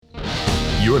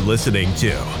You're listening to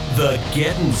the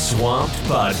Getting Swamped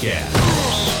Podcast,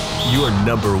 your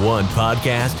number one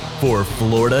podcast for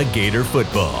Florida Gator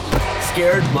football.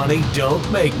 Scared money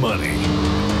don't make money.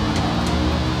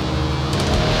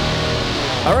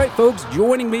 All right, folks,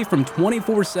 joining me from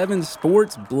 24/7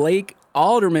 Sports, Blake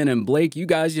Alderman. And Blake, you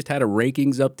guys just had a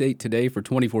rankings update today for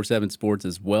 24/7 Sports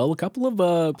as well. A couple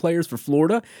of players for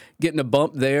Florida getting a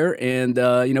bump there. And,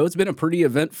 it's been a pretty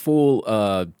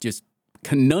eventful just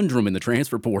conundrum in the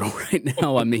transfer portal right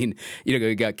now. I mean,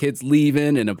 you got kids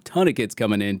leaving and a ton of kids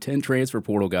coming in, 10 transfer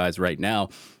portal guys right now.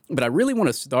 But I really want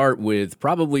to start with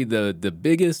probably the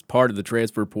biggest part of the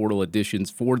transfer portal additions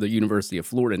for the University of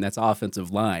Florida, and that's offensive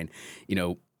line.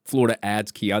 Florida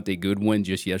adds Keontae Goodwin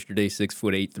just yesterday,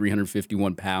 6'8",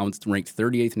 351 pounds, ranked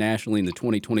 38th nationally in the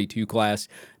 2022 class.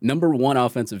 Number one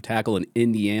offensive tackle in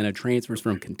Indiana, transfers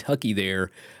from Kentucky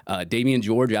there. Damian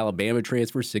George, Alabama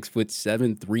transfer,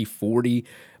 6'7", 340.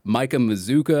 Micah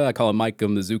Mazuka, I call him Micah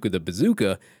Mazuka the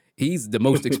Bazooka. He's the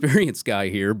most experienced guy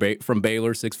here from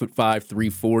Baylor, 6'5",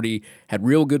 340. Had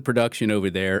real good production over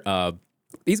there.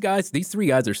 These three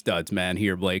guys are studs, man,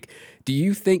 here, Blake. Do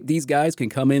you think these guys can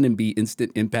come in and be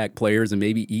instant impact players and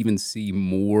maybe even see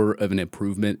more of an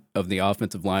improvement of the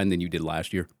offensive line than you did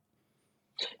last year?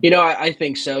 I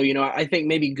think so. I think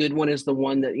maybe Goodwin is the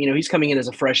one that, he's coming in as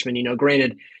a freshman.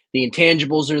 Granted, the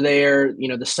intangibles are there,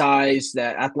 the size,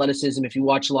 that athleticism. If you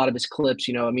watch a lot of his clips,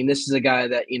 this is a guy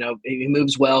that, he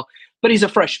moves well, but he's a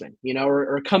freshman,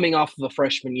 or coming off of a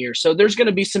freshman year. So there's going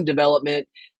to be some development.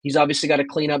 He's obviously got to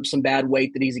clean up some bad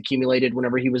weight that he's accumulated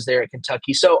whenever he was there at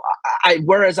Kentucky. So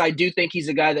whereas I do think he's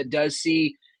a guy that does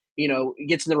see,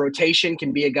 gets in the rotation,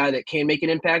 can be a guy that can make an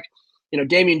impact.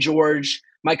 Damian George,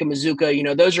 Micah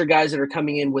Mazuka, those are guys that are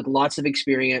coming in with lots of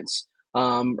experience.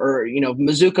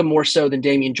 Mazuka more so than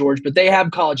Damian George, but they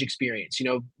have college experience,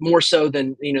 more so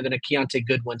than a Keontae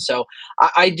Goodwin. So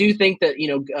I do think that,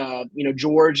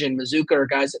 George and Mazuka are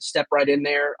guys that step right in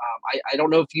there. I don't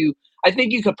know if I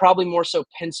think you could probably more so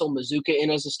pencil Mazuka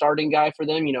in as a starting guy for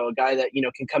them, a guy that,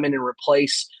 can come in and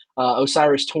replace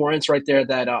Osiris Torrance right there,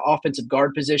 that offensive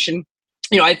guard position.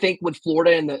 I think with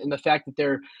Florida and the fact that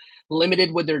they're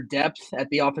limited with their depth at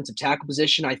the offensive tackle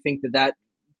position, I think that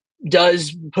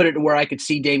does put it to where I could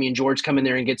see Damian George come in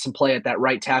there and get some play at that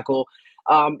right tackle.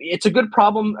 It's a good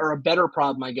problem, or a better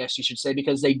problem, I guess you should say,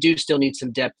 because they do still need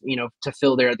some depth, to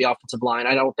fill there at the offensive line.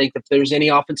 I don't think if there's any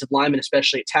offensive lineman,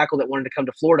 especially at tackle, that wanted to come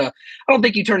to Florida, I don't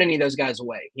think you turn any of those guys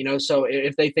away, So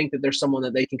if they think that there's someone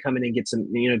that they can come in and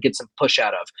get some push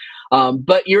out of.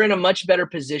 But you're in a much better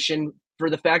position for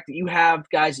the fact that you have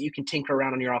guys that you can tinker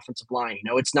around on your offensive line.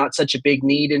 It's not such a big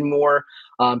need anymore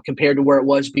compared to where it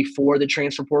was before the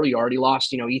transfer portal. You already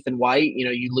lost, Ethan White.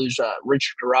 You lose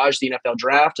Richard Garage, the NFL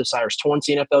draft, Osiris Torrance,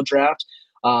 the NFL draft.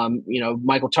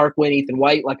 Michael Tarquin, Ethan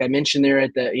White, like I mentioned there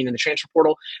at the the transfer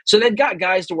portal. So they've got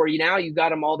guys to where now you've got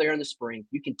them all there in the spring.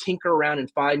 You can tinker around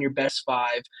and find your best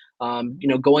five.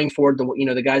 Going forward,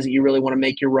 the guys that you really want to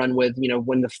make your run with,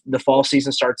 when the fall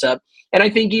season starts up. And I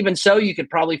think even so, you could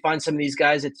probably find some of these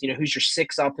guys that, who's your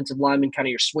sixth offensive lineman, kind of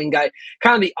your swing guy,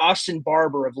 kind of the Austin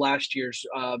Barber of last year's,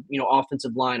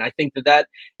 offensive line. I think that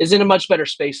is in a much better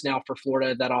space now for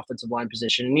Florida, that offensive line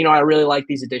position. And, I really like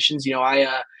these additions.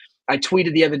 I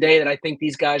tweeted the other day that I think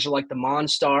these guys are like the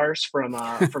Monstars from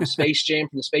Space Jam,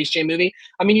 from the Space Jam movie.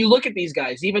 I mean, you look at these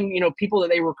guys, even, people that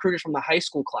they recruited from the high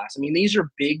school class. I mean, these are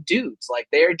big dudes. Like,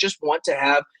 they just want to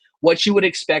have what you would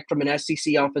expect from an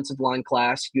SEC offensive line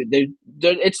class.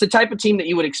 It's the type of team that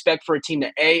you would expect for a team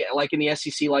that, A, like in the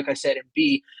SEC, like I said, and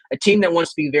B, a team that wants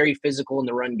to be very physical in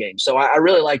the run game. So I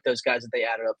really like those guys that they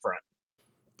added up front.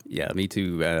 Yeah, me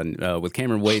too. And with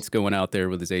Cameron Waits going out there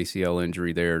with his ACL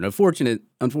injury there, an unfortunate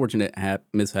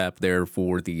mishap there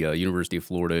for the University of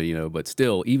Florida, but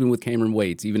still, even with Cameron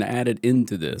Waits, even added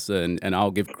into this, and I'll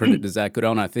give credit to Zach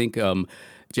Goodall. I think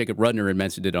Jacob Rudner had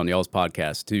mentioned it on y'all's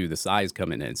podcast too, the size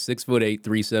coming in. 6'8",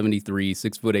 373,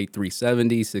 6'8",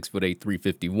 370, 6'8",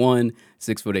 351,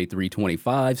 6'8",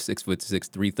 325, 6'6",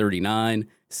 339,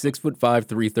 6'5",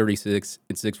 336,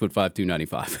 and 6'5",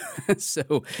 295.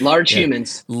 So large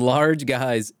humans, large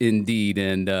guys indeed,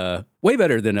 and way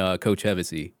better than Coach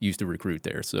Hevesy used to recruit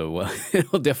there. So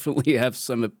it'll definitely have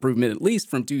some improvement, at least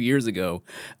from 2 years ago.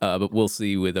 But we'll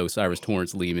see with Osiris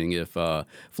Torrance leaving if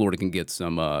Florida can get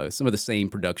some of the same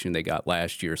production they got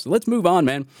last year. So let's move on,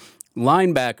 man.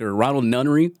 Linebacker Ronald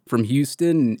Nunnery from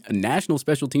Houston, a National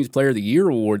Special Teams Player of the Year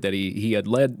award that he had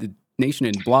led the nation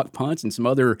in block punts and some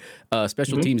other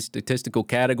special teams statistical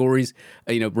categories.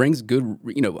 Brings good,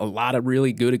 a lot of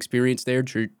really good experience there.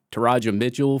 Taraja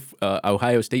Mitchell,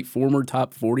 Ohio State former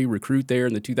top 40 recruit there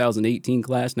in the 2018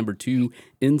 class, number 2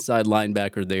 inside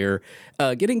linebacker there.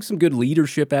 Getting some good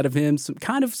leadership out of him,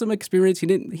 some experience.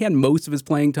 He had most of his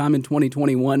playing time in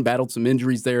 2021, battled some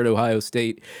injuries there at Ohio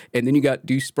State. And then you got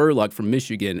Deuce Spurlock from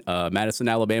Michigan, Madison,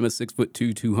 Alabama,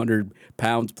 6'2", 200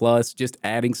 pounds plus, just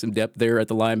adding some depth there at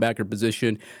the linebacker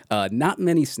position. Not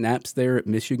many snaps there at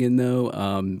Michigan, though.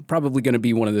 Probably going to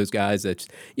be one of those guys that's,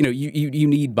 you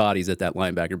need bodies at that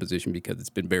linebacker position because it's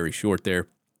been very short there.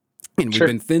 And we've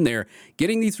been thin there.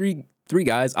 Getting these three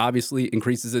guys obviously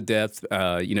increases the depth.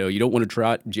 You don't want to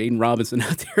trot Jaden Robinson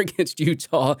out there against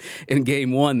Utah in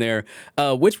game 1 there.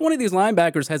 Which one of these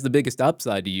linebackers has the biggest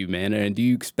upside to you, man? And do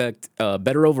you expect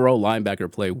better overall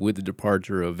linebacker play with the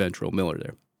departure of Ventrell Miller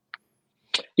there?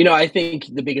 I think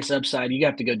the biggest upside, you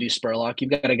have to go do Spurlock.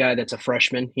 You've got a guy that's a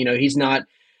freshman. He's not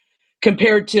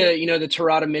compared to, the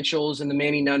Terada Mitchells and the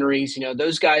Manny Nunnerys.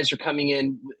 Those guys are coming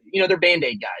in, they're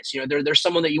Band-Aid guys. They're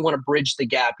someone that you want to bridge the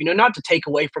gap, not to take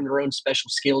away from their own special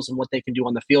skills and what they can do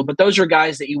on the field, but those are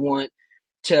guys that you want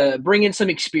to bring in some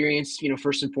experience,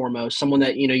 first and foremost, someone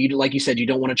that, you like you said, you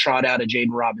don't want to trot out a Jaden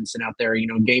Robinson out there,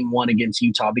 game 1 against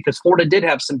Utah, because Florida did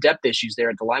have some depth issues there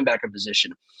at the linebacker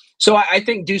position. So I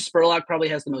think Deuce Spurlock probably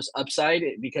has the most upside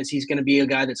because he's going to be a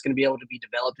guy that's going to be able to be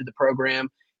developed through the program.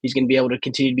 He's going to be able to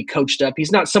continue to be coached up.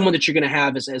 He's not someone that you're going to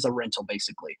have as a rental,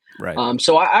 basically. Right.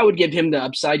 So I would give him the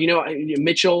upside.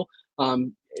 Mitchell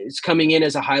is coming in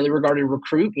as a highly regarded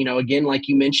recruit. Again, like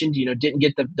you mentioned, didn't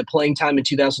get the playing time in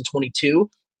 2022.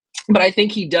 But I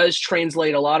think he does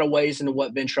translate a lot of ways into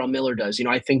what Ventrell Miller does.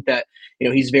 I think that,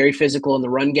 he's very physical in the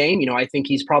run game. I think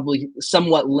he's probably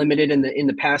somewhat limited in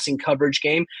the passing coverage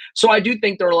game. So I do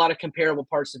think there are a lot of comparable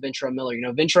parts to Ventrell Miller.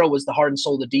 Ventrell was the heart and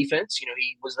soul of the defense.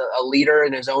 He was a leader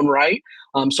in his own right.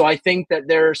 So I think that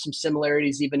there are some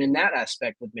similarities even in that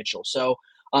aspect with Mitchell. So,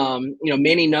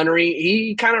 Manny Nunnery,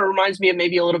 he kind of reminds me of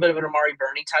maybe a little bit of an Amari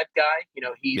Burney type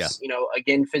guy. He's,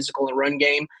 again, physical in the run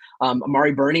game.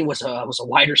 Amari Burney was a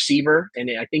wide receiver, and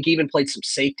I think he even played some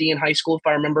safety in high school, if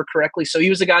I remember correctly. So he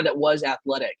was a guy that was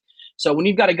athletic. So when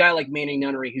you've got a guy like Manny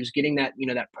Nunnery who's getting that,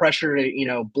 that pressure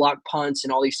to, block punts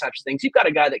and all these types of things, you've got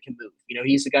a guy that can move.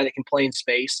 He's the guy that can play in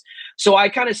space. So I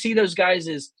kind of see those guys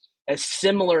as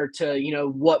similar to,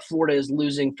 what Florida is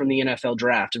losing from the NFL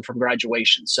draft and from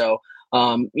graduation. So,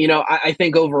 I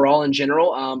think overall in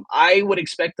general, I would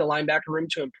expect the linebacker room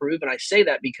to improve. And I say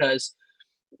that because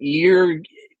your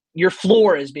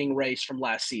floor is being raised from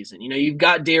last season. You've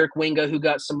got Derek Winga, who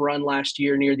got some run last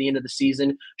year near the end of the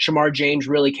season. Shamar James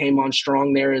really came on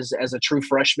strong there as a true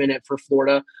freshman for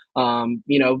Florida.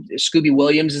 Scooby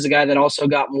Williams is a guy that also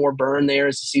got more burn there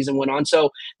as the season went on.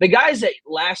 So the guys that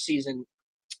last season,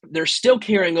 they're still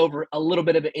carrying over a little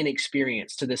bit of an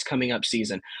inexperience to this coming up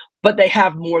season, but they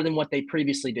have more than what they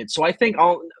previously did. So I think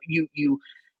you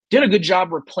did a good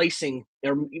job replacing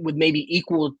with maybe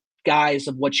equal guys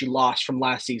of what you lost from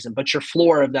last season, but your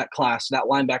floor of that class, that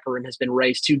linebacker room, has been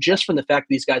raised too, just from the fact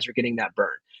these guys are getting that burn.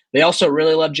 They also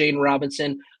really love Jaden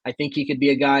Robinson. I think he could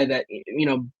be a guy that,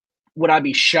 would I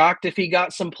be shocked if he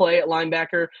got some play at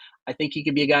linebacker? I think he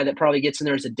could be a guy that probably gets in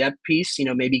there as a depth piece,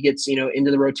 maybe gets,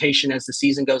 into the rotation as the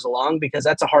season goes along, because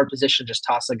that's a hard position to just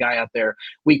toss a guy out there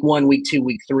week 1, week 2,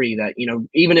 week 3 that,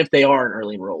 even if they are an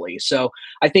early enrollee. So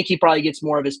I think he probably gets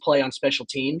more of his play on special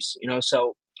teams,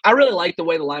 so I really like the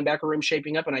way the linebacker room's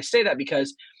shaping up. And I say that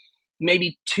because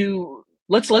maybe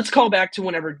let's call back to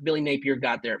whenever Billy Napier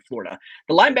got there at Florida.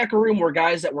 The linebacker room were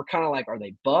guys that were kind of like, are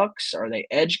they bucks? Are they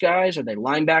edge guys? Are they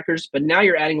linebackers? But now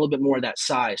you're adding a little bit more of that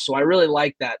size. So I really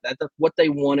like that. That's what they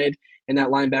wanted in that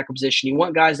linebacker position. You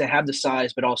want guys that have the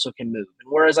size but also can move. And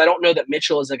whereas I don't know that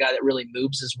Mitchell is a guy that really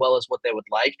moves as well as what they would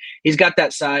like, he's got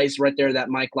that size right there, that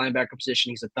Mike linebacker position.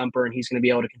 He's a thumper, and he's going to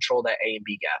be able to control that A and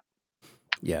B gap.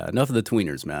 Yeah, enough of the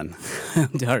tweeners, man.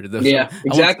 I'm tired of those. Yeah,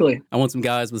 exactly. I want some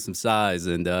guys with some size.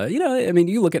 And,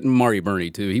 you look at Mari Burney,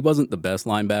 too. He wasn't the best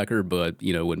linebacker, but,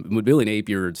 when Billy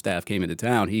Napier and staff came into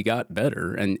town, he got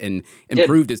better and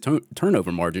improved his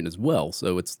turnover margin as well.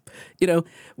 So it's,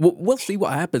 we'll see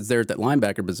what happens there at that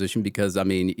linebacker position because,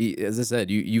 as I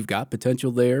said, you've got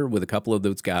potential there with a couple of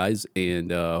those guys.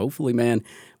 And hopefully, man,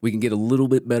 we can get a little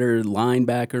bit better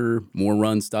linebacker, more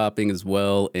run stopping as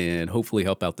well, and hopefully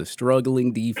help out the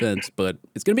struggling defense. But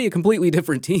it's going to be a completely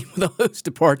different team with all those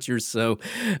departures. So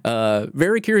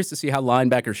very curious to see how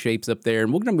linebacker shapes up there.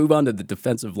 And we're going to move on to the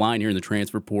defensive line here in the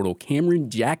transfer portal. Cameron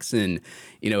Jackson,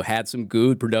 had some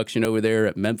good production over there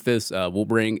at Memphis. We'll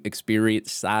bring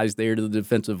experience, size there to the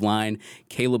defensive line.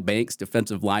 Caleb Banks,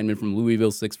 defensive lineman from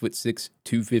Louisville, 6'6",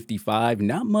 255.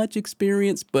 Not much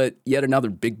experience, but yet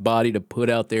another big body to put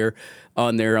out there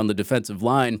on the defensive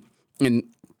line. And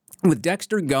with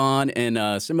Dexter gone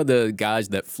and some of the guys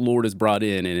that Florida's brought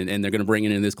in, and they're going to bring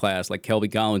in this class, like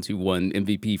Kelby Collins, who won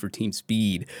MVP for Team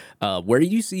Speed, where do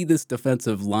you see this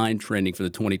defensive line trending for the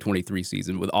 2023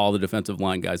 season with all the defensive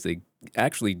line guys they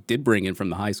actually did bring in from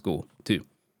the high school, too?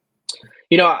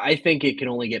 I think it can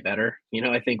only get better.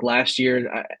 I think last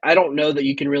year, I don't know that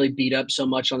you can really beat up so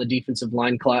much on the defensive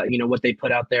line, what they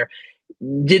put out there.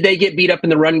 Did they get beat up in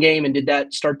the run game, and did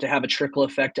that start to have a trickle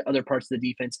effect to other parts of the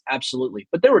defense? Absolutely.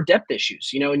 But there were depth issues,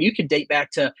 and you could date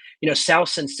back to, Sal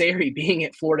Sunseri being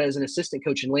at Florida as an assistant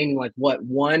coach and landing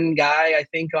one guy, I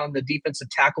think, on the defensive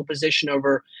tackle position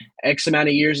over X amount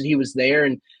of years that he was there.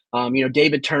 And,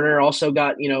 David Turner also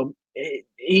got,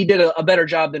 he did a better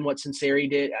job than what Sunseri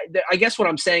did. I guess what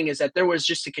I'm saying is that there was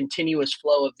just a continuous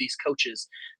flow of these coaches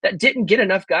that didn't get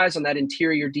enough guys on that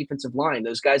interior defensive line,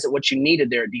 those guys that what you needed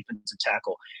there at defensive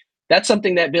tackle. That's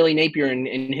something that Billy Napier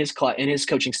and his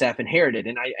coaching staff inherited.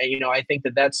 And I think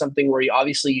that that's something where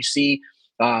you see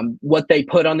what they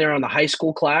put on there on the high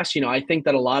school class. I think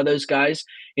that a lot of those guys,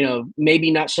 maybe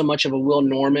not so much of a Will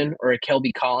Norman or a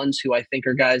Kelby Collins, who I think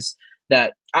are guys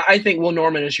that I think Will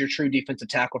Norman is your true defensive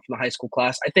tackle from the high school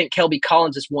class. I think Kelby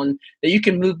Collins is one that you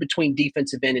can move between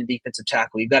defensive end and defensive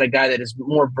tackle. You've got a guy that is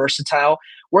more versatile,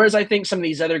 whereas I think some of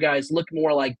these other guys look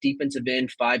more like defensive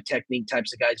end, 5 technique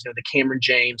types of guys. The Cameron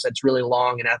James, that's really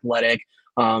long and athletic.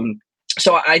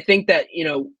 So I think that,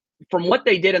 from what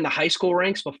they did in the high school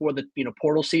ranks before the,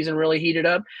 portal season really heated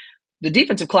up, the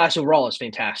defensive class overall is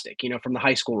fantastic, from the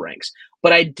high school ranks.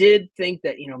 But I did think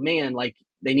that,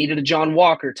 they needed a John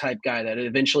Walker type guy that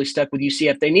eventually stuck with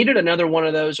UCF. They needed another one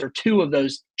of those or two of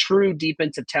those true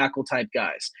defensive tackle type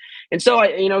guys. And so,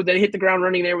 they hit the ground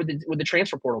running there with the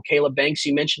transfer portal. Caleb Banks,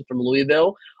 you mentioned, from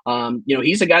Louisville.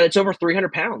 He's a guy that's over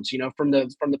 300 pounds, from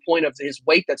the point of his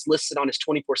weight that's listed on his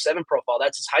 24/7 profile.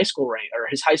 That's his high school rank or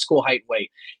his high school height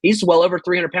weight. He's well over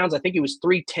 300 pounds. I think he was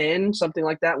 310, something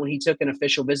like that, when he took an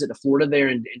official visit to Florida there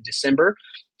in December.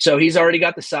 So he's already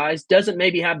got the size, doesn't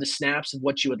maybe have the snaps of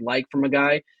what you would like from a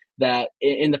guy that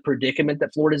in the predicament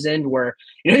that Florida's in, where,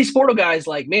 these Florida guys,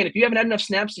 like, man, if you haven't had enough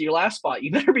snaps to your last spot, you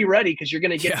better be ready because you're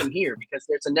going to get them here because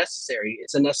it's a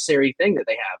necessary thing that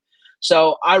they have.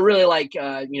 So I really like,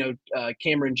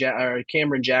 Cameron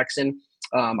Jackson.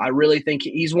 I really think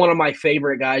he's one of my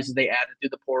favorite guys that they added through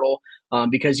the portal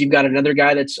because you've got another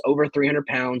guy that's over 300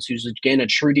 pounds who's, again, a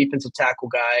true defensive tackle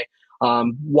guy.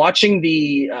 Watching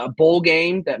the bowl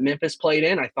game that Memphis played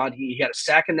in, I thought he had a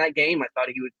sack in that game. I thought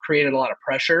he would create a lot of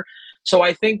pressure. So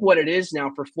I think what it is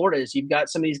now for Florida is you've got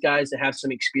some of these guys that have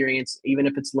some experience, even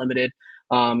if it's limited,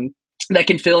 that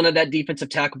can fill into that defensive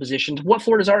tackle position. What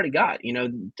Florida's already got,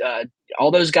 all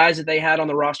those guys that they had on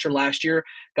the roster last year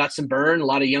got some burn. A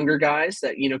lot of younger guys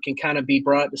that can kind of be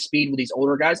brought up to speed with these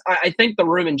older guys. I think the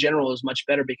room in general is much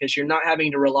better because you're not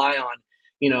having to rely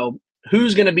on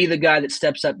who's going to be the guy that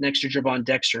steps up next to Javon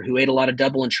Dexter, who ate a lot of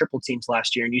double and triple teams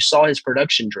last year, and you saw his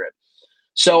production drip.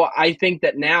 So I think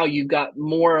that now you've got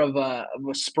more of a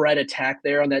spread attack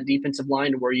there on that defensive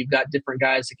line where you've got different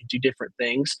guys that can do different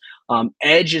things.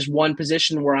 Edge is one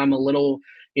position where I'm a little,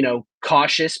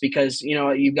 cautious because,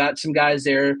 you've got some guys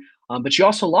there, but you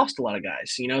also lost a lot of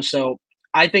guys, so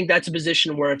I think that's a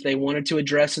position where if they wanted to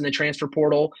address in the transfer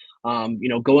portal,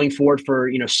 going forward for,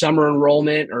 summer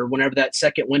enrollment or whenever that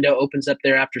second window opens up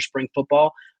there after spring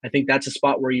football, I think that's a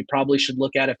spot where you probably should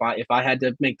look at if I had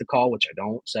to make the call, which I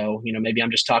don't. So, maybe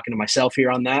I'm just talking to myself here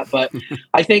on that. But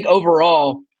I think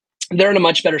overall, they're in a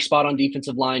much better spot on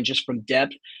defensive line just from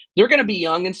depth. They're going to be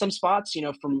young in some spots,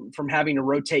 from having to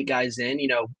rotate guys in,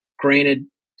 granted,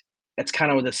 that's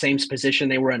kind of the same position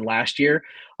they were in last year.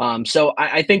 So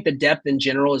I think the depth in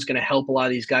general is going to help a lot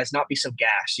of these guys not be so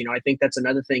gassed. I think that's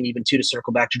another thing, even too, to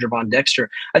circle back to Javon Dexter.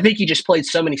 I think he just played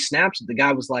so many snaps that the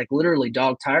guy was like literally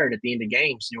dog tired at the end of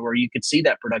games, where you could see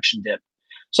that production dip.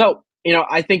 So,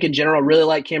 I think in general, I really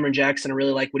like Cameron Jackson. I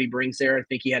really like what he brings there. I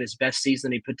think he had his best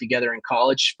season he put together in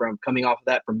college from coming off of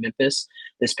that from Memphis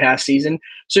this past season.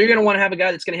 So you're going to want to have a guy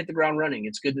that's going to hit the ground running.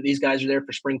 It's good that these guys are there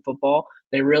for spring football.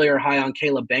 They really are high on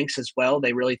Caleb Banks as well.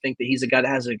 They really think that he's a guy that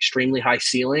has an extremely high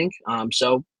ceiling.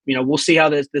 So, we'll see how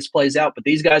this plays out. But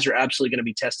these guys are absolutely going to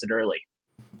be tested early.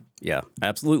 Yeah,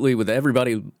 absolutely. With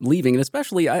everybody leaving, and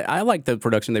especially I like the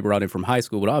production they brought in from high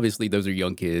school, but obviously those are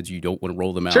young kids. You don't want to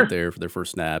roll them out there for their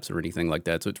first snaps or anything like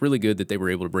that. So it's really good that they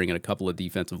were able to bring in a couple of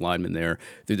defensive linemen there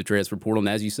through the transfer portal. And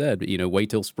as you said,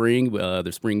 wait till spring,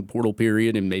 the spring portal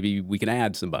period, and maybe we can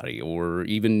add somebody or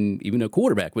even a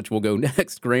quarterback, which will go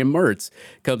next. Graham Mertz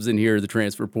comes in here, the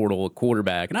transfer portal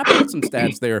quarterback. And I put some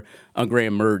stats there on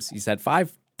Graham Mertz. He's had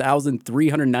 5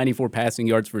 1,394 passing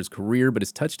yards for his career, but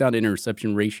his touchdown to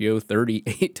interception ratio,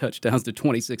 38 touchdowns to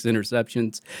 26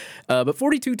 interceptions. But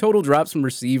 42 total drops from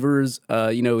receivers.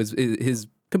 His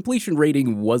completion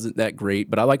rating wasn't that great,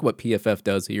 but I like what PFF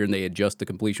does here, and they adjust the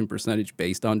completion percentage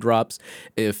based on drops.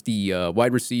 If the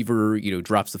wide receiver,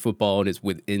 drops the football and is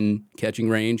within catching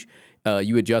range,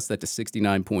 you adjust that to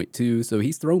 69.2. So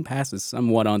he's thrown passes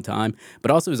somewhat on time,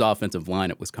 but also his offensive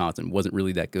line at Wisconsin wasn't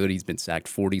really that good. He's been sacked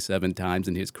 47 times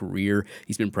in his career.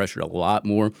 He's been pressured a lot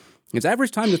more. His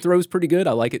average time to throw is pretty good.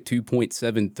 I like it,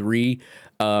 2.73.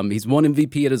 He's won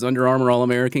MVP at his Under Armour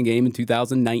All-American game in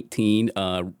 2019.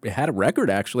 Had a record,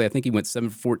 actually. I think he went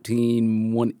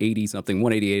 7-for-14, 180-something,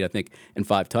 188, I think, and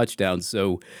 5 touchdowns.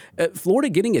 So Florida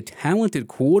getting a talented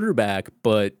quarterback,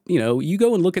 but, you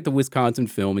go and look at the Wisconsin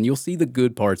film, and you'll see the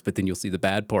good parts, but then you'll see the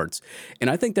bad parts. And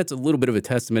I think that's a little bit of a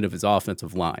testament of his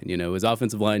offensive line. His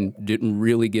offensive line didn't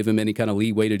really give him any kind of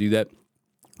leeway to do that.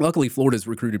 Luckily, Florida's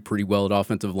recruited pretty well at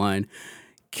offensive line.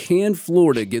 Can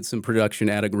Florida get some production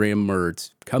out of Graham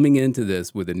Mertz coming into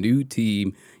this with a new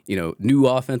team, new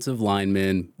offensive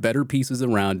linemen, better pieces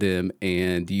around him?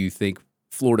 And do you think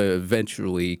Florida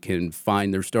eventually can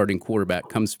find their starting quarterback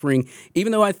come spring?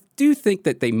 Even though I do think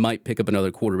that they might pick up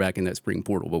another quarterback in that spring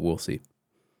portal, but we'll see.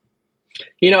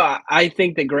 I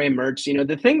think that Graham Mertz,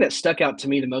 the thing that stuck out to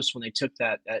me the most when they took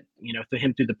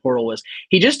him through the portal was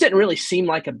he just didn't really seem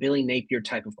like a Billy Napier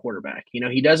type of quarterback.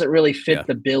 He doesn't really fit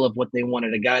the bill of what they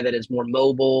wanted, a guy that is more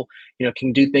mobile,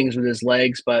 can do things with his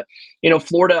legs. But,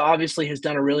 Florida obviously has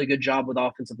done a really good job with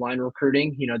offensive line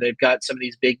recruiting. They've got some of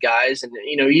these big guys, and,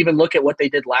 even look at what they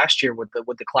did last year with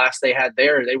the class they had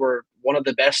there. They were one of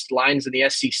the best lines in the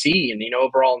SEC and,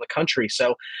 overall in the country.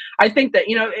 So I think that,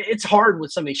 it's hard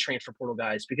with some of these transfer portal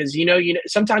guys because,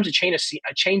 sometimes a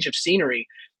change of scenery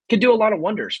could do a lot of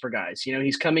wonders for guys.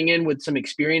 He's coming in with some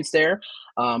experience there.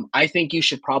 I think you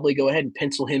should probably go ahead and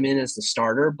pencil him in as the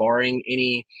starter, barring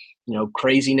any,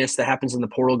 craziness that happens in the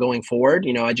portal going forward.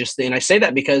 And I say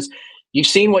that because you've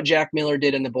seen what Jack Miller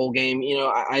did in the bowl game.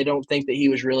 I don't think that he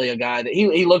was really a guy that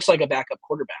he looks like a backup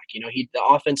quarterback. The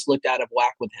offense looked out of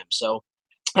whack with him. So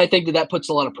I think that puts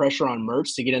a lot of pressure on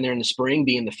Mertz to get in there in the spring,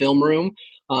 be in the film room,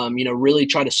 really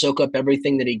try to soak up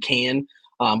everything that he can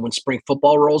when spring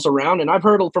football rolls around. And I've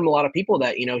heard from a lot of people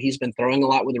that, he's been throwing a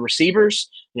lot with the receivers.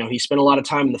 He spent a lot of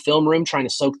time in the film room trying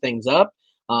to soak things up,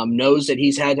 knows that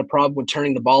he's had a problem with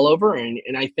turning the ball over. And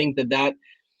I think that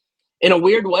in a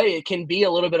weird way, it can be a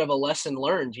little bit of a lesson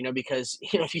learned, because,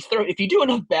 if you do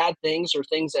enough bad things or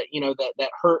things that,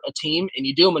 that hurt a team and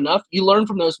you do them enough, you learn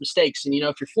from those mistakes. And,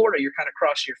 if you're Florida, you're kind of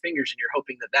crossing your fingers and you're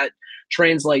hoping that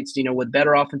translates, with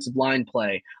better offensive line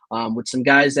play, with some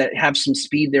guys that have some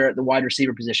speed there at the wide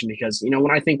receiver position. Because,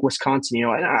 when I think Wisconsin,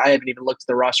 and I haven't even looked at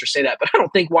the roster to say that, but I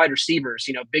don't think wide receivers,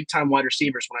 big time wide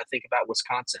receivers when I think about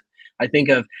Wisconsin. I think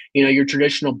of, your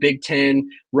traditional Big Ten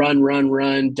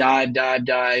run, dive,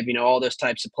 all those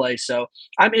types of plays. So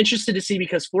I'm interested to see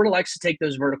because Florida likes to take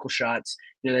those vertical shots.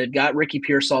 They've got Ricky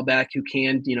Pearsall back who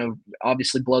can,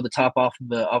 obviously blow the top off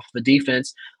of the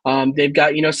defense. They've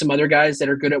got, some other guys that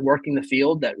are good at working the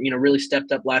field that, really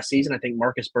stepped up last season. I think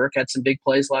Marcus Burke had some big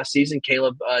plays last season.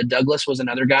 Caleb Douglas was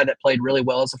another guy that played really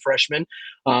well as a freshman.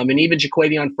 And even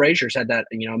Jaquavion Frazier's had that,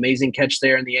 amazing catch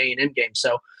there in the A&M game.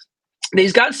 So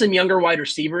he's got some younger wide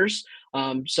receivers.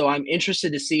 So I'm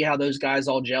interested to see how those guys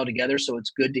all gel together. So it's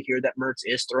good to hear that Mertz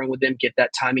is throwing with them, get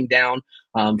that timing down.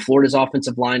 Florida's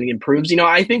offensive line improves.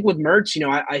 I think with Mertz,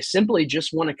 I simply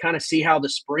just want to kind of see how the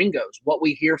spring goes, what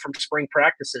we hear from spring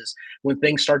practices when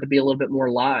things start to be a little bit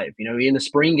more live, in the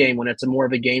spring game when it's a more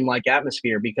of a game-like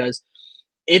atmosphere, because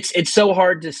it's so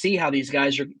hard to see how these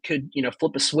guys could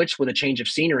flip a switch with a change of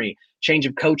scenery, change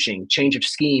of coaching, change of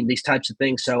scheme, these types of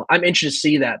things. So I'm interested to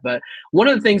see that. But one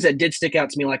of the things that did stick out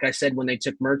to me, like I said, when they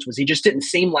took Mertz, was he just didn't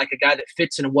seem like a guy that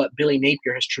fits into what Billy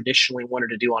Napier has traditionally wanted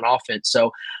to do on offense.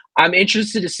 So I'm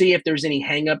interested to see if there's any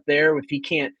hang up there, if he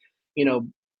can't,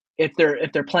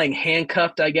 if they're playing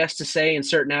handcuffed, I guess to say, in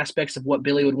certain aspects of what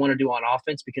Billy would want to do on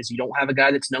offense, because you don't have a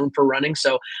guy that's known for running.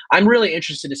 So I'm really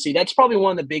interested to see. That's probably one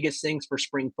of the biggest things for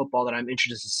spring football that I'm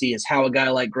interested to see, is how a guy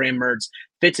like Graham Mertz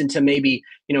fits into maybe,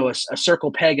 a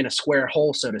circle peg in a square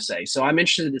hole, so to say. So I'm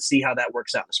interested to see how that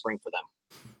works out in the spring for them.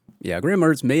 Yeah, Graham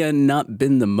Mertz may have not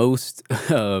been the most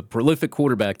prolific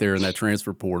quarterback there in that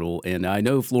transfer portal. And I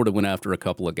know Florida went after a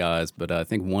couple of guys, but I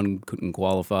think one couldn't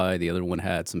qualify. The other one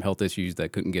had some health issues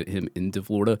that couldn't get him into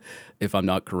Florida, if I'm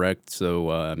not correct.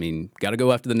 So, got to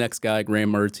go after the next guy,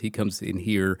 Graham Mertz. He comes in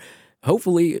here.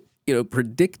 Hopefully,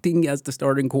 predicting as the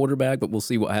starting quarterback, but we'll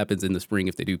see what happens in the spring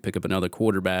if they do pick up another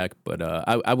quarterback. But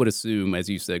I would assume, as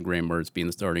you said, Graham Mertz being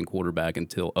the starting quarterback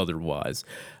until otherwise.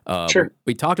 Sure. But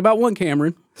we talked about one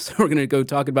Cameron, so we're going to go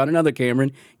talk about another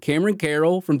Cameron. Cameron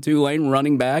Carroll from Tulane,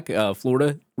 running back.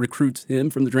 Florida recruits him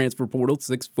from the transfer portal,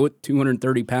 6 foot,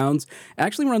 230 pounds.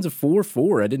 Actually runs a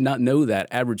 4.4. I did not know that.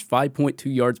 Averaged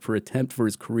 5.2 yards per attempt for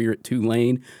his career at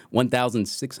Tulane,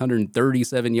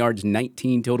 1,637 yards,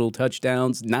 19 total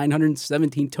touchdowns,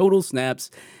 917 total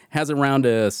snaps. Has around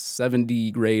a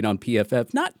 70 grade on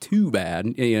PFF. Not too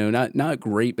bad, not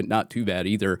great, but not too bad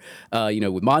either.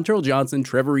 With Montrell Johnson,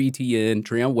 Trevor Etienne,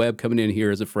 Treon Webb coming in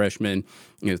here as a freshman,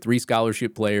 3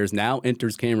 scholarship players. Now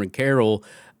enters Cameron Carroll.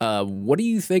 What do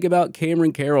you think about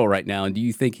Cameron Carroll right now, and do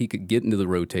you think he could get into the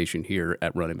rotation here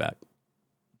at running back?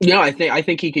 I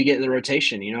think he could get in the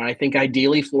rotation. I think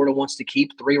ideally Florida wants to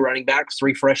keep 3 running backs,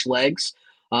 3 fresh legs,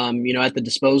 at the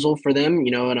disposal for them.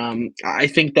 And I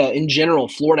think that in general,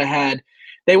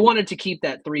 they wanted to keep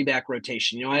that 3-back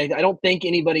rotation. I don't think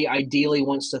anybody ideally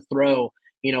wants to throw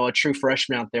a true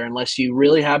freshman out there unless you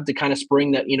really have to kind of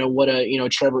spring that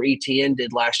what Trevor Etienne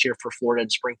did last year for Florida in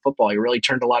spring football. He really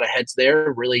turned a lot of heads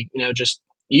there. Really, just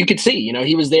you could see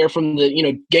he was there from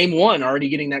the game 1 already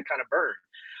getting that kind of burn.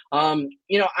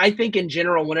 I think in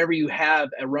general, whenever you have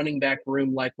a running back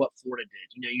room like what Florida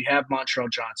did, you have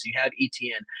Montrell Johnson, you have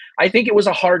Etienne. I think it was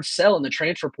a hard sell in the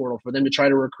transfer portal for them to try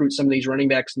to recruit some of these running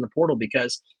backs in the portal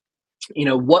because,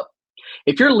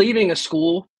 if you're leaving a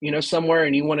school, somewhere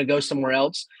and you want to go somewhere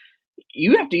else,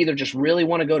 you have to either just really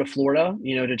want to go to Florida,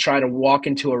 to try to walk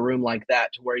into a room like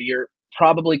that to where you're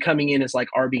probably coming in as like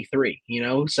RB3,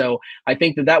 So I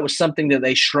think that was something that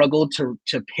they struggled to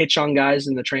pitch on guys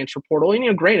in the transfer portal.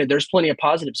 And, granted, there's plenty of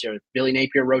positives here. Billy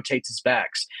Napier rotates his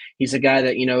backs. He's a guy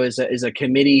that, is a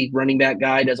committee running back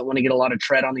guy, doesn't want to get a lot of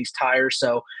tread on these tires.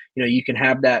 So, you can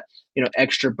have that,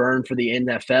 extra burn for the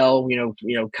NFL,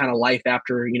 kind of life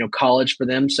after, college for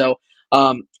them. So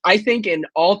I think in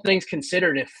all things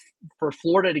considered, if for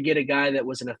Florida to get a guy that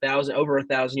was over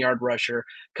 1,000-yard rusher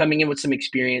coming in with some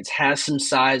experience, has some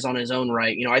size on his own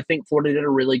right, I think Florida did a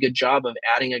really good job of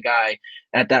adding a guy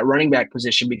at that running back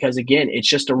position because, again, it's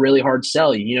just a really hard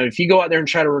sell. If you go out there and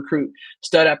try to recruit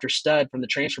stud after stud from the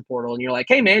transfer portal and you're like,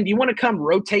 hey, man, do you want to come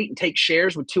rotate and take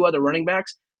shares with 2 other running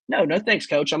backs? No, thanks,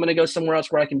 coach. I'm going to go somewhere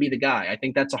else where I can be the guy. I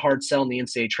think that's a hard sell in the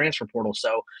NCAA transfer portal.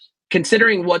 So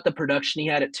considering what the production he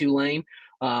had at Tulane,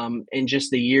 and just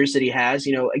the years that he has,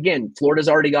 again, Florida's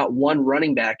already got 1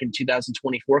 running back in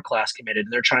 2024 class committed,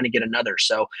 and they're trying to get another.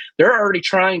 So they're already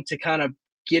trying to kind of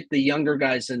get the younger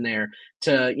guys in there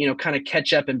to, kind of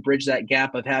catch up and bridge that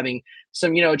gap of having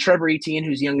some, Trevor Etienne,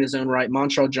 who's young in his own right,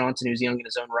 Montrell Johnson, who's young in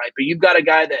his own right. But you've got a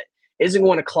guy that isn't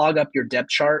going to clog up your depth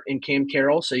chart in Cam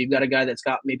Carroll. So you've got a guy that's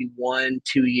got maybe 1-2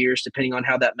 years, depending on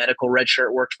how that medical red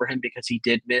shirt works for him because he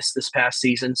did miss this past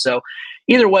season. So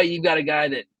either way, you've got a guy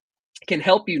that can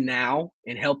help you now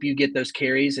and help you get those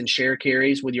carries and share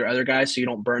carries with your other guys so you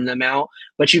don't burn them out.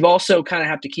 But you've also kind of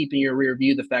have to keep in your rear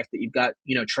view the fact that you've got,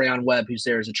 Treon Webb, who's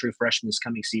there as a true freshman this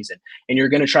coming season. And you're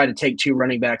going to try to take 2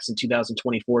 running backs in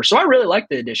 2024. So I really like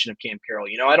the addition of Cam Carroll.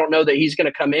 I don't know that he's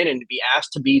going to come in and be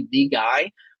asked to be the guy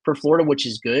for Florida, which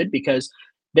is good because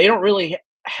they don't really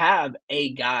have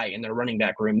a guy in their running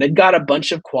back room. They've got a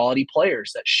bunch of quality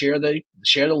players that share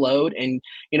the load. And,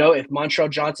 if Montrell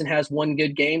Johnson has 1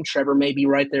 good game, Trevor may be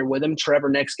right there with him. Trevor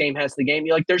next game has the game.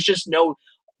 There's just no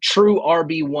true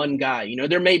RB1 guy.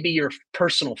 There may be your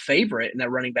personal favorite in that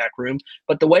running back room,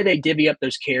 but the way they divvy up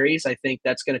those carries, I think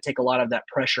that's going to take a lot of that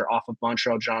pressure off of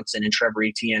Montrell Johnson and Trevor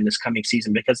Etienne this coming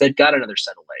season because they've got another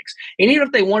set of legs. And even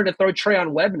if they wanted to throw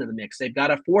Treon Webb into the mix, they've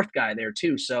got a 4th guy there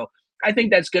too. So I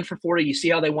think that's good for Florida. You see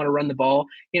how they want to run the ball,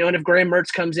 and if Graham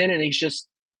Mertz comes in and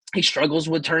he struggles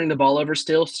with turning the ball over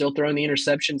still throwing the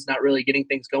interceptions, not really getting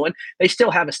things going, they still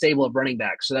have a stable of running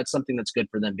backs. So that's something that's good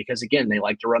for them because, again, they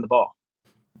like to run the ball.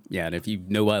 Yeah, and if you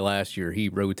know by last year, he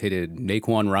rotated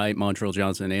Naquan Wright, Montrell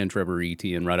Johnson, and Trevor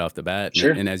Etienne right off the bat.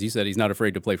 Sure. And as you said, he's not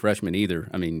afraid to play freshmen either.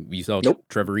 I mean, you saw Nope.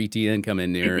 Trevor Etienne come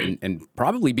in there and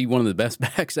probably be one of the best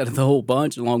backs out of the whole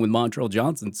bunch, along with Montrell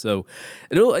Johnson. So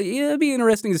it'll be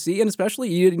interesting to see, and especially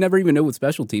you never even know with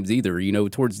special teams either.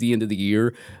 Towards the end of the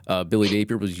year, Billy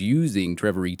Napier was using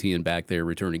Trevor Etienne back there,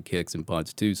 returning kicks and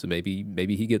punts too. So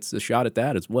maybe he gets a shot at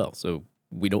that as well. So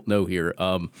we don't know here.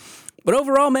 But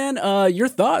overall, man, your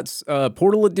thoughts,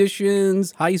 portal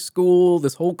additions, high school,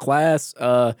 this whole class,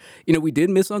 we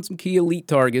did miss on some key elite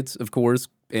targets, of course.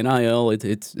 NIL,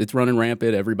 it's running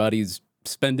rampant. Everybody's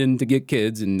spending to get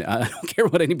kids, and I don't care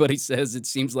what anybody says. It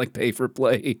seems like pay for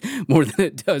play more than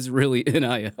it does really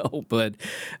NIL. But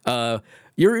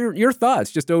your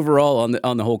thoughts just overall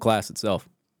on the whole class itself.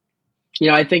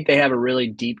 I think they have a really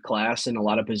deep class in a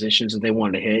lot of positions that they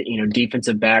wanted to hit.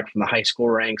 Defensive back from the high school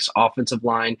ranks, offensive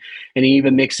line, and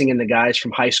even mixing in the guys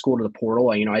from high school to the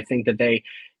portal. I think that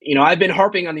I've been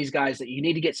harping on these guys that you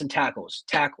need to get some tackles,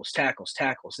 tackles, tackles,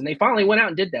 tackles. And they finally went out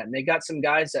and did that. And they got some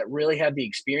guys that really have the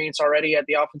experience already at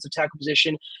the offensive tackle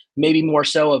position, maybe more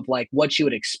so of like what you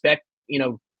would expect,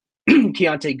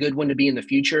 Keontae Goodwin to be in the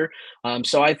future.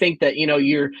 So I think that,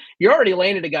 you're already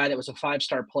landed a guy that was a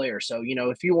 5-star player. So,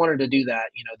 if you wanted to do that,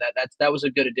 that was a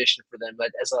good addition for them,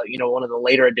 but as one of the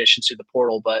later additions to the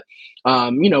portal, but,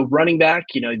 running back,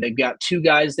 they've got 2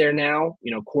 guys there now,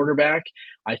 quarterback.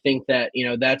 I think that,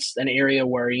 that's an area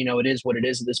where, it is what it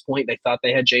is at this point. They thought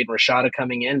they had Jaden Rashada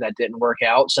coming in. That didn't work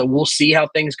out. So we'll see how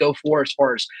things go as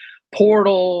far as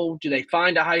portal. Do they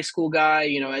find a high school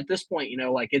guy? At this point,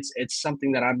 it's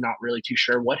something that I'm not really too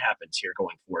sure what happens here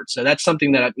going forward. So that's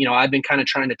something that, I've been kind of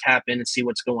trying to tap in and see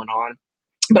what's going on.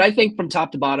 But I think from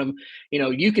top to bottom,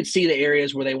 you could see the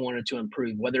areas where they wanted to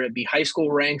improve, whether it be high school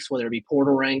ranks, whether it be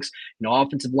portal ranks,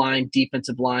 offensive line,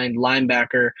 defensive line,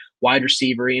 linebacker, wide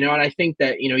receiver, and I think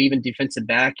that, even defensive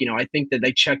back, I think that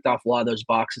they checked off a lot of those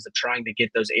boxes of trying to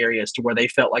get those areas to where they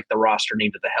felt like the roster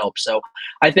needed the help. So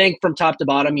I think from top to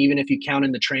bottom, even if you count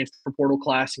in the transfer portal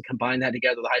class and combine that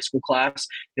together with the high school class,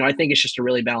 I think it's just a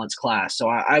really balanced class. So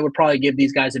I would probably give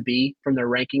these guys a B from their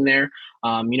ranking there.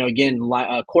 Again,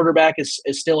 quarterback is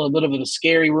still a little bit of a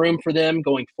scary room for them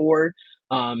going forward.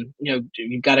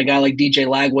 You've got a guy like DJ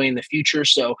Lagway in the future,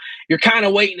 so you're kind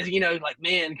of waiting to,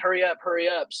 man, hurry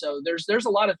up. So there's a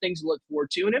lot of things to look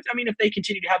forward to. And if they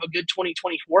continue to have a good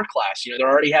 2024 class, they're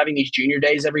already having these junior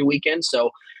days every weekend, so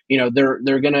they're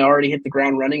going to already hit the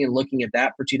ground running and looking at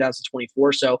that for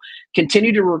 2024. So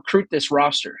continue to recruit this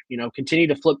roster. Continue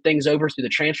to flip things over through the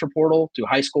transfer portal, through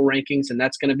high school rankings, and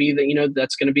that's going to be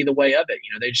the way of it.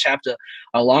 They just have to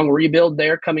a long rebuild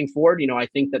there coming forward. I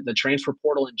think that the transfer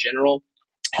portal in general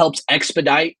helps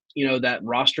expedite, that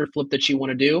roster flip that you want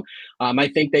to do. I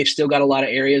think they've still got a lot of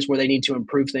areas where they need to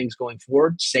improve things going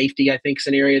forward. Safety, I think, is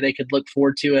an area they could look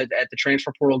forward to at the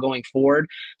transfer portal going forward.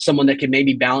 Someone that could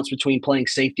maybe balance between playing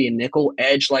safety and nickel.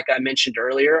 Edge, like I mentioned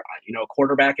earlier,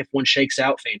 quarterback, if one shakes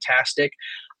out, fantastic.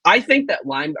 I think that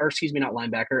wide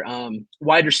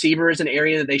receiver is an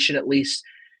area that they should at least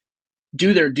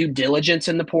do their due diligence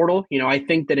in the portal. I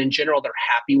think that in general, they're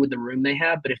happy with the room they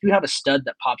have. But if you have a stud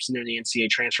that pops in there in the NCAA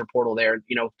transfer portal there,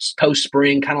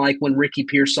 post-spring, kind of like when Ricky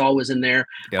Pearsall was in there,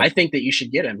 yep. I think that you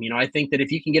should get him. I think that if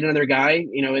you can get another guy,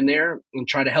 in there and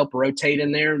try to help rotate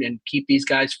in there and keep these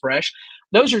guys fresh,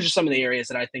 those are just some of the areas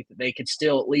that I think that they could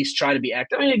still at least try to be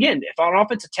active. Again, if an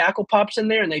offensive tackle pops in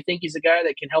there and they think he's a guy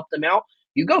that can help them out,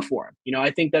 you go for him.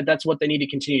 I think that that's what they need to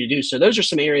continue to do. So those are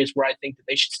some areas where I think that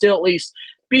they should still at least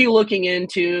be looking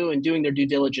into and doing their due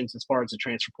diligence as far as the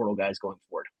transfer portal guys going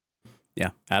forward. Yeah,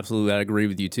 absolutely. I agree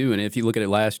with you too. And if you look at it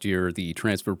last year, the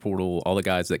transfer portal, all the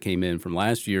guys that came in from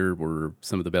last year were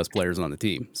some of the best players on the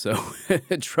team. So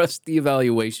trust the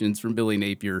evaluations from Billy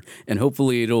Napier, and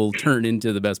hopefully it'll turn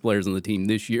into the best players on the team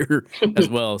this year as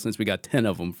well, since we got 10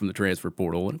 of them from the transfer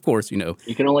portal. And of course, you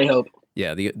can only hope.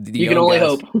 Yeah, you can only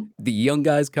hope. The young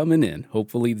guys coming in.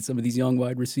 Hopefully, some of these young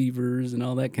wide receivers and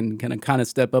all that can kind of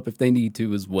step up if they need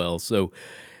to as well. So,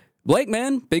 Blake,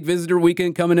 man, big visitor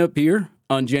weekend coming up here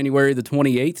on January the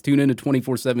 28th. Tune in to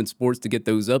 24/7 Sports to get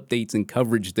those updates and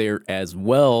coverage there as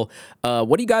well.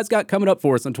 What do you guys got coming up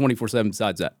for us on 24/7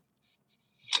 besides that?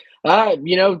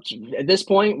 At this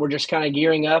point, we're just kind of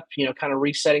gearing up, kind of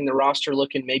resetting the roster,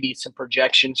 looking maybe some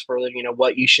projections for,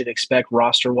 what you should expect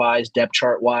roster wise, depth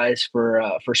chart wise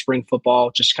for spring football,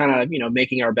 just kind of,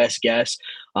 making our best guess.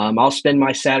 I'll spend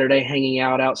my Saturday hanging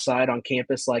out outside on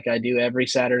campus like I do every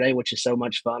Saturday, which is so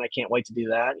much fun. I can't wait to do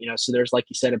that. So there's, like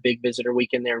you said, a big visitor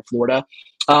weekend there in Florida.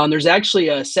 There's actually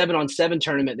a 7-on-7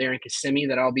 tournament there in Kissimmee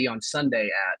that I'll be on Sunday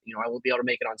at. I won't be able to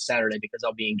make it on Saturday because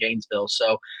I'll be in Gainesville.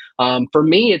 So for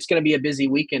me, it's going to be a busy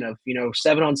weekend of,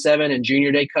 7-on-7 and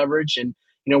junior day coverage. And,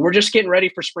 we're just getting ready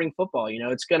for spring football.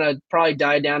 It's going to probably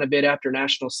die down a bit after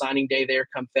National Signing Day there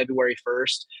come February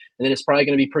 1st. And then it's probably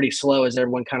going to be pretty slow as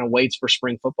everyone kind of waits for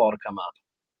spring football to come up.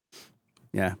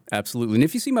 Yeah, absolutely. And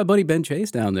if you see my buddy Ben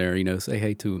Chase down there, say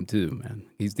hey to him too, man.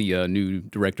 He's the new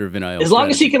director of NIL. As long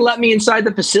as he can let me inside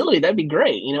the facility, that'd be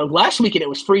great. Last weekend it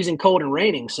was freezing cold and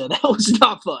raining, so that was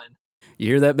not fun. You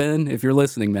hear that, Ben? If you're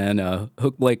listening, man,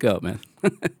 hook Blake up, man.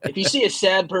 If you see a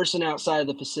sad person outside of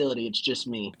the facility, it's just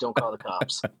me. Don't call the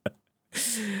cops.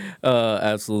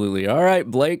 Absolutely. All right,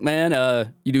 Blake,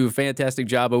 man, you do a fantastic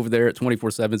job over there at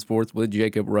 24/7 Sports with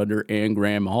Jacob Rudder and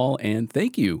Graham Hall, and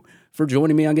thank you for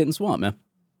joining me on Getting Swamped, man.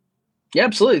 Yeah,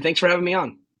 absolutely. Thanks for having me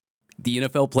on. The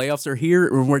NFL playoffs are here,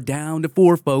 and we're down to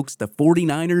 4, folks. The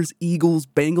 49ers, Eagles,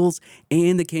 Bengals,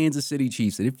 and the Kansas City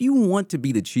Chiefs. And if you want to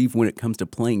be the Chief when it comes to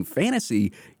playing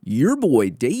fantasy, your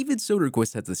boy David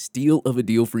Soderquist has a steal of a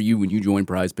deal for you when you join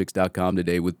PrizePicks.com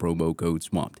today with promo code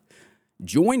SWAMPED.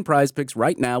 Join PrizePicks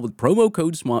right now with promo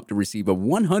code SWAMPED to receive a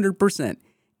 100%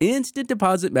 instant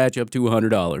deposit match up to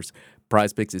 $100.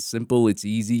 PrizePicks is simple, it's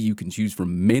easy. You can choose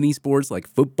from many sports like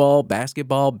football,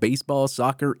 basketball, baseball,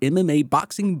 soccer, MMA,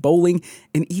 boxing, bowling,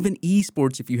 and even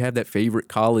esports if you have that favorite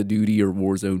Call of Duty or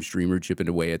Warzone streamer chipping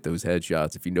away at those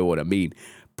headshots, if you know what I mean.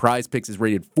 PrizePicks is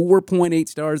rated 4.8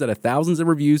 stars out of thousands of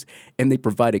reviews, and they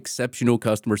provide exceptional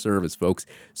customer service, folks.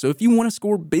 So if you want to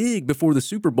score big before the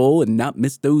Super Bowl and not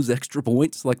miss those extra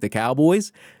points like the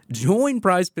Cowboys, join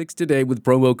PrizePicks today with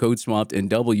promo code SWAMPED and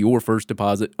double your first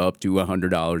deposit up to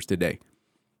 $100 today.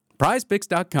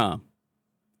 PrizePicks.com.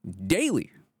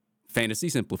 Daily Fantasy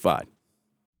Simplified.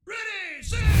 Ready,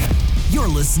 set. You're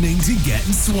listening to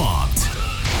Getting Swamped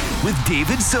with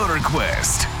David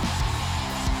Soderquist.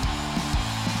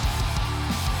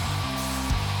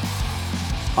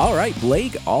 All right,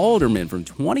 Blake Alderman from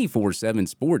 24/7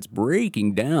 Sports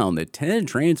breaking down the 10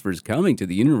 transfers coming to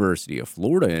the University of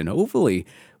Florida, and hopefully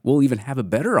we'll even have a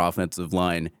better offensive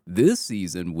line this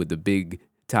season with the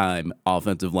big-time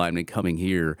offensive lineman coming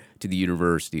here to the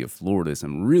University of Florida.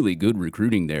 Some really good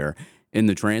recruiting there in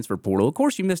the transfer portal. Of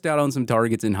course, you missed out on some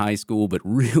targets in high school, but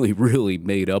really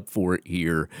made up for it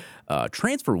here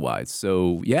transfer-wise.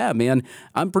 So, yeah, man,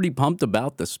 I'm pretty pumped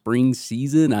about the spring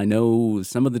season. I know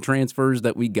some of the transfers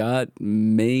that we got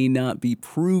may not be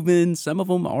proven. Some of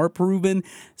them are proven.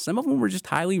 Some of them were just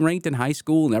highly ranked in high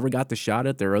school, never got the shot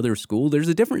at their other school. There's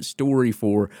a different story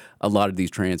for a lot of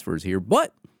these transfers here,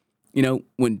 but you know,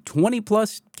 when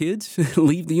 20-plus kids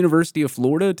leave the University of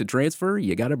Florida to transfer,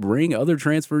 you got to bring other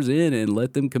transfers in and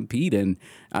let them compete. And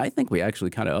I think we actually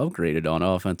kind of upgraded on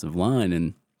offensive line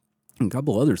and a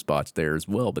couple other spots there as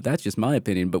well. But that's just my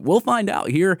opinion. But we'll find out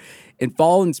here in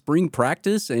fall and spring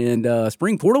practice and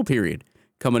spring portal period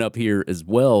coming up here as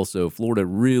well. So Florida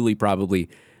really probably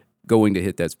going to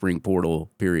hit that spring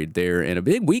portal period there, and a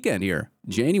big weekend here,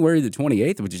 January the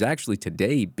 28th, which is actually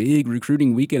today, big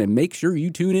recruiting weekend, and make sure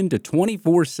you tune in to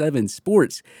 24/7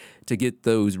 Sports to get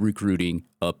those recruiting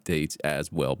updates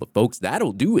as well. But folks,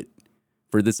 that'll do it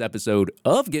for this episode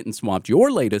of Getting Swamped,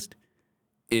 your latest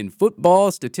in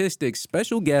football, statistics,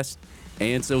 special guests,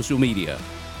 and social media.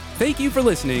 Thank you for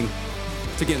listening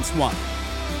to Getting Swamped.